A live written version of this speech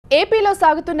ఏపీలో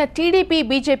సాగుతున్న TDP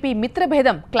BJP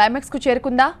మిత్రభేదం climax కు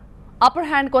చేరుకుందా? అప్పర్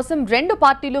హ్యాండ్ కోసం రెండు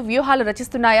పార్టీలు వ్యూహాలు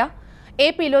రచిస్తున్నాయా?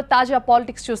 ఏపీలో తాజా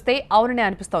పాలిటిక్స్ చూస్తే అవుననే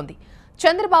అనిపిస్తోంది.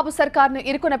 చంద్రబాబు సర్కార్ను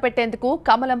ఇరుకున పెట్టేందుకు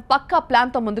కమలం పక్కా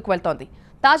ప్లాన్తో ముందుకు వెళ్తోంది.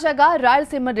 తాజాగా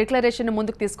రాయలసీమ డిక్లరేషన్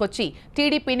ముందుకు తీసుకొచ్చి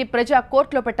టీడీపీని ప్రజా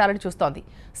కోర్టులో పెట్టాలని చూస్తోంది.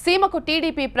 సీమకు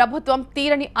టీడీపీ ప్రభుత్వం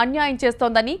తీరని అన్యాయం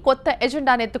చేస్తోందని కొత్త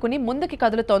ఎజెండాను ఎత్తుకుని ముందుకు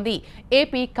కదులుతోంది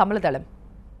ఏపీ కమలదళం.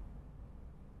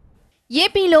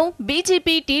 ఏపీలో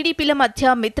బీజేపీ టీడీపీల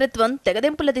మధ్య మిత్రత్వం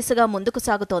తెగదెంపుల దిశగా ముందుకు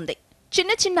సాగుతోంది.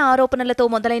 చిన్న చిన్న ఆరోపణలతో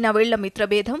మొదలైన వీళ్ల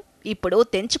మిత్రభేదం ఇప్పుడు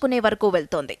తెంచుకునే వరకు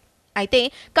వెళ్తోంది. అయితే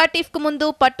కటీఫ్కు ముందు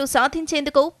పట్టు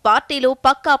సాధించేందుకు పార్టీలు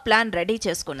పక్కా ప్లాన్ రెడీ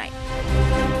చేసుకున్నాయి.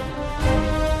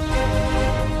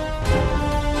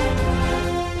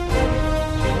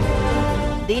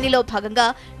 దీనిలో భాగంగా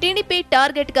టీడీపీ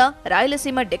టార్గెట్గా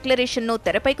రాయలసీమ డిక్లరేషన్ను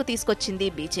తెరపైకు తీసుకొచ్చింది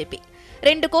బీజేపీ.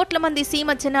 2 కోట్ల మంది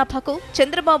సీమ జనాభాకు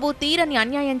చంద్రబాబు తీరని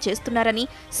అన్యాయం చేస్తున్నారని,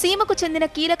 సీమకు చెందిన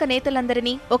కీలక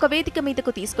నేతలందరినీ ఒక వేదిక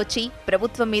మీదకు తీసుకొచ్చి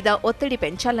ప్రభుత్వం మీద ఒత్తిడి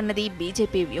పెంచాలన్నది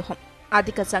బీజేపీ వ్యూహం.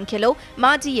 అధిక సంఖ్యలో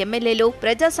మాజీ ఎమ్మెల్యేలు,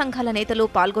 ప్రజా సంఘాల నేతలు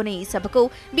పాల్గొనే ఈ సభకు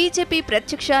బీజేపీ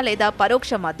ప్రత్యక్ష లేదా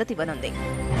పరోక్ష మద్దతివ్వనుంది.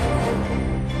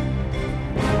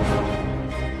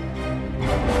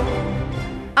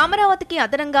 అమరావతికి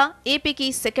అదనంగా ఏపీకి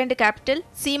సెకండ్ క్యాపిటల్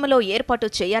సీమలో ఏర్పాటు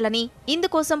చేయాలని,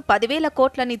 ఇందుకోసం 10,000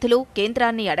 కోట్ల నిధులు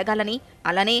కేంద్రాన్ని అడగాలని,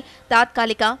 అలానే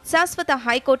తాత్కాలిక, శాశ్వత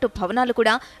హైకోర్టు భవనాలు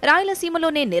కూడా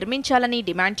రాయలసీమలోనే నిర్మించాలని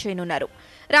డిమాండ్ చేయనున్నారు.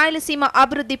 రాయలసీమ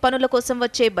అభివృద్ధి పనుల కోసం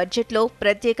వచ్చే బడ్జెట్లో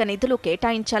ప్రత్యేక నిధులు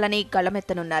కేటాయించాలని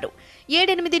గళమెత్తనున్నారు.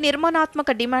 7-8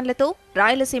 నిర్మాణాత్మక డిమాండ్లతో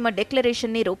రాయలసీమ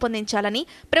డిక్లరేషన్ని రూపొందించాలని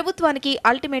ప్రభుత్వానికి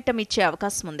అల్టిమేటం ఇచ్చే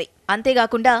అవకాశం ఉంది.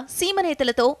 అంతేకాకుండా సీమ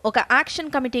నేతలతో ఒక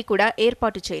యాక్షన్ కమిటీ కూడా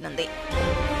ఏర్పాటు చేయనుంది.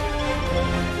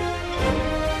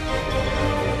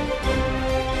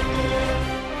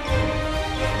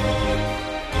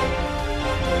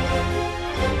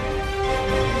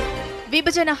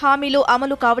 విభజన హామీలు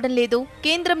అమలు కావడం లేదు,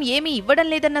 కేంద్రం ఏమీ ఇవ్వడం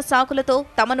లేదన్న సాకులతో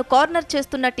తమను కార్నర్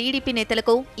చేస్తున్న టీడీపీ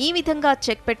నేతలకు ఈ విధంగా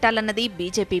చెక్ పెట్టాలన్నది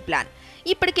బీజేపీ ప్లాన్.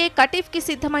 ఇప్పటికే కటీఫ్కి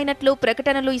సిద్ధమైనట్లు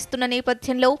ప్రకటనలు ఇస్తున్న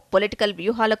నేపథ్యంలో పొలిటికల్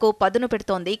వ్యూహాలకు పదును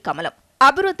పెడుతోంది కమలం.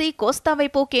 అభివృద్ధి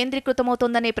కోస్తావైపు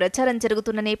కేంద్రీకృతమవుతోందనే ప్రచారం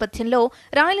జరుగుతున్న నేపథ్యంలో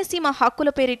రాయలసీమ హక్కుల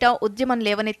పేరిట ఉద్యమం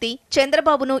లేవనెత్తి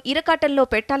చంద్రబాబును ఇరకాటంలో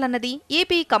పెట్టాలన్నది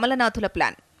ఏపీ కమలనాథుల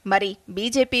ప్లాన్. మరి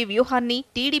బీజేపీ వ్యూహాన్ని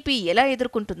టీడీపీ ఎలా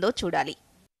ఎదుర్కొంటుందో చూడాలి.